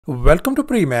Welcome to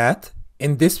PreMath.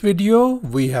 In this video,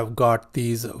 we have got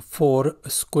these four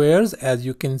squares, as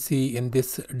you can see in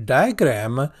this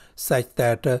diagram, such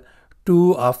that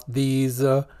two of these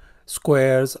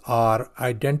squares are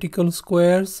identical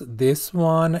squares. This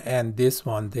one and this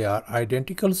one, they are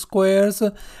identical squares,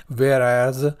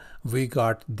 whereas we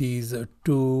got these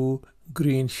two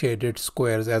green shaded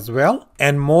squares as well.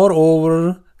 And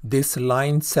moreover, this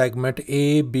line segment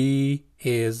AB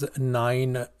is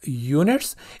 9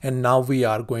 units, and now we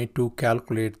are going to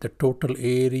calculate the total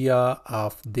area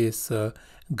of this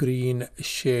green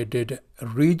shaded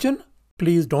region.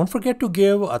 Please don't forget to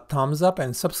give a thumbs up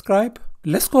and subscribe.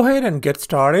 Let's go ahead and get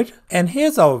started. And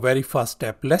here's our very first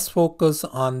step. Let's focus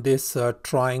on this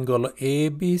triangle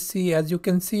ABC, as you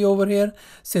can see over here,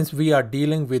 since we are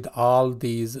dealing with all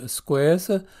these squares.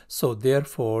 So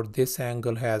therefore this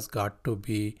angle has got to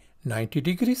be 90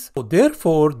 degrees. So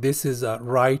therefore this is a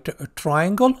right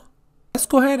triangle. Let's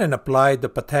go ahead and apply the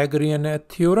Pythagorean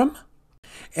theorem.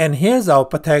 And here's our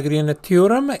Pythagorean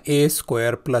theorem: a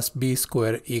square plus b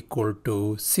square equal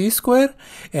to c square.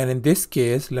 And in this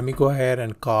case, let me go ahead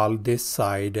and call this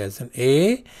side as an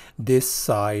a, this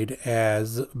side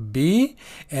as b,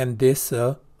 and this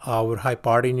our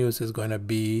hypotenuse is going to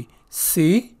be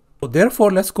c. So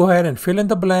therefore let's go ahead and fill in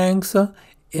the blanks.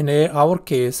 In our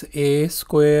case, a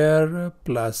square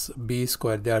plus b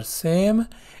square, they are same,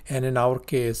 and in our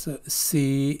case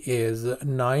c is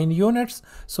 9 units,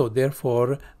 so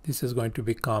therefore this is going to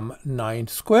become 9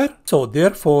 square. So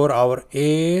therefore our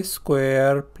a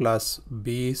square plus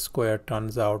b square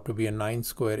turns out to be a 9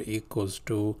 square equals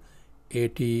to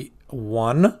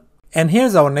 81. And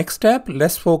here's our next step.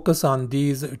 Let's focus on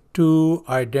these two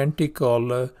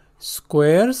identical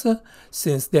squares.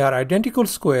 Since they are identical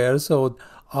squares, so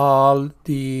all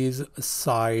these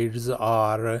sides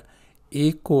are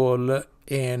equal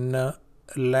in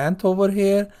length over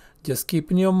here. Just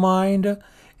keep in your mind,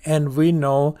 and we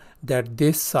know that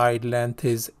this side length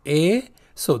is a,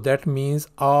 so that means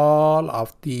all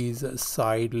of these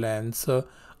side lengths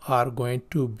are going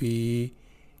to be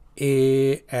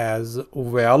a as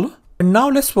well. And now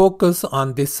let's focus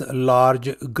on this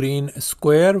large green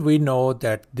square. We know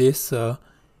that this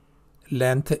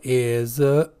length is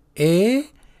a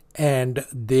and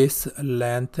this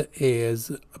length is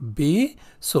b,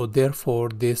 so therefore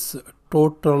this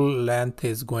total length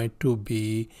is going to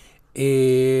be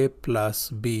a plus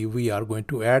b. We are going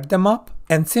to add them up,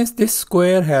 and since this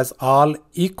square has all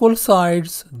equal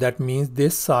sides, that means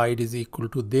this side is equal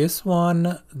to this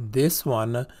one, this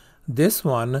one, this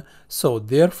one, so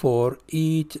therefore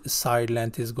each side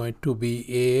length is going to be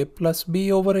a plus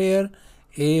b over here,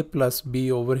 a plus b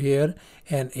over here,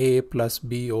 and a plus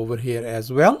b over here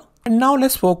as well. And now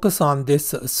let's focus on this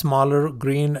smaller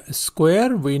green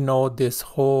square. We know this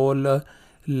whole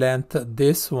length,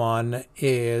 this one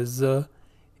is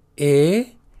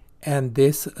a and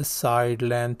this side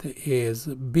length is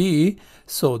b,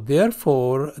 so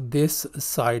therefore this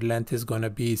side length is going to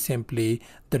be simply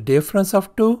the difference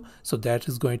of two, so that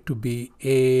is going to be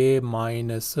a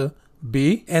minus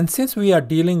b. And since we are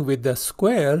dealing with the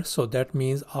square, so that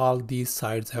means all these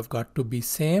sides have got to be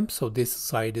same, so this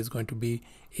side is going to be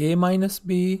a minus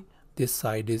b, this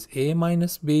side is a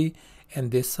minus b, and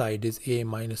this side is a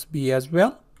minus b as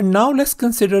well. And now let's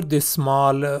consider this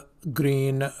small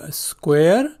green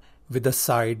square with the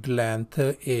side length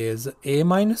is a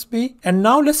minus b. And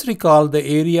now let's recall the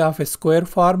area of a square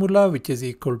formula, which is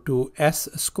equal to s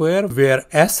square, where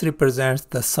s represents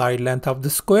the side length of the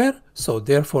square. So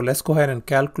therefore let's go ahead and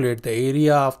calculate the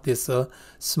area of this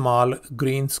small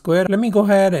green square. Let me go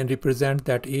ahead and represent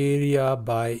that area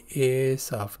by a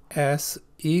of s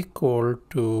equal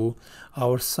to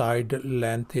our side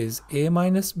length is a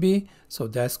minus b, so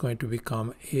that's going to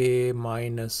become a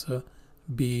minus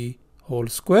b whole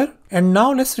square. And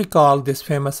now let's recall this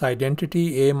famous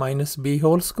identity a minus b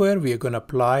whole square. We are going to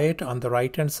apply it on the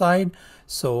right hand side,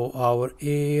 so our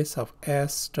a of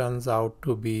s turns out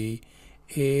to be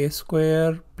a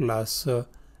square plus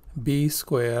b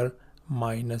square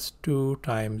minus 2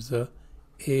 times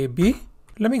ab.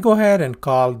 Let me go ahead and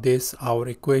call this our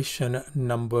equation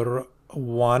number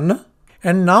 1.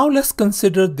 And now let's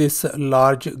consider this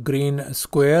large green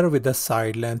square with the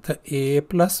side length a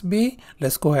plus b.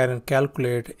 Let's go ahead and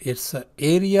calculate its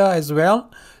area as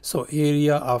well. So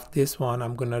area of this one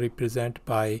I'm going to represent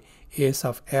by a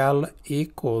of l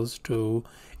equals to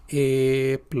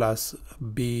a plus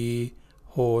b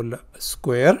whole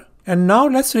square. And now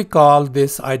let's recall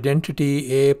this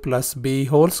identity a plus b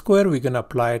whole square. We're going to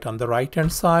apply it on the right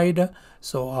hand side.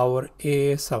 So our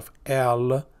a of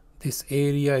l, this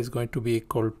area is going to be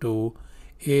equal to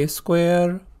a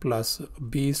square plus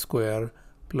b square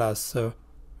plus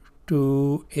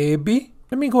 2ab.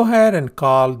 Let me go ahead and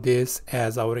call this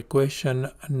as our equation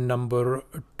number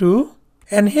 2.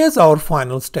 And here's our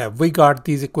final step. We got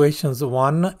these equations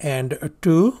 1 and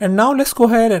 2. And now let's go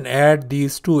ahead and add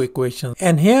these two equations.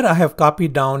 And here I have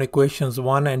copied down equations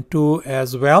 1 and 2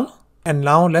 as well. And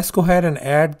now let's go ahead and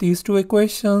add these two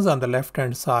equations. On the left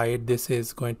hand side, this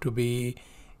is going to be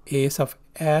a sub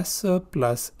s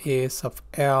plus a sub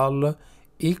l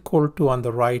equal to, on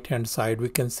the right hand side we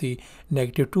can see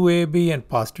negative 2ab and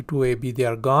positive 2ab, they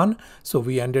are gone. So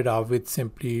we ended up with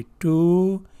simply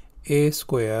 2a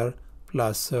square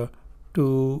plus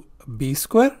 2b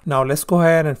square. Now let's go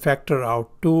ahead and factor out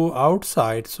 2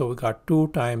 outside. So we got 2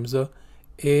 times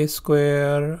a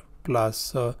square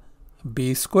plus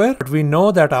b square. But we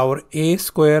know that our a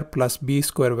square plus b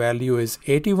square value is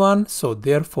 81. So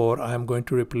therefore I am going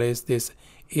to replace this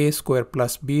a square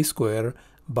plus b square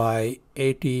by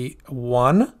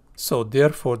 81. So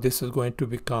therefore this is going to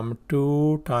become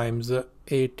 2 times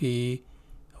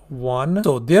 81.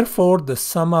 So therefore the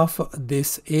sum of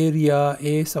this area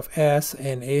a sub s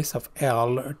and a sub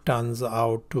l turns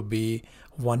out to be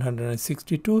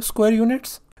 162 square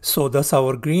units. So thus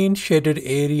our green shaded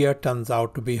area turns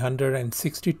out to be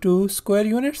 162 square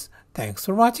units. Thanks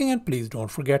for watching, and please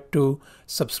don't forget to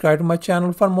subscribe to my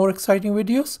channel for more exciting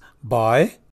videos.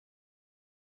 Bye.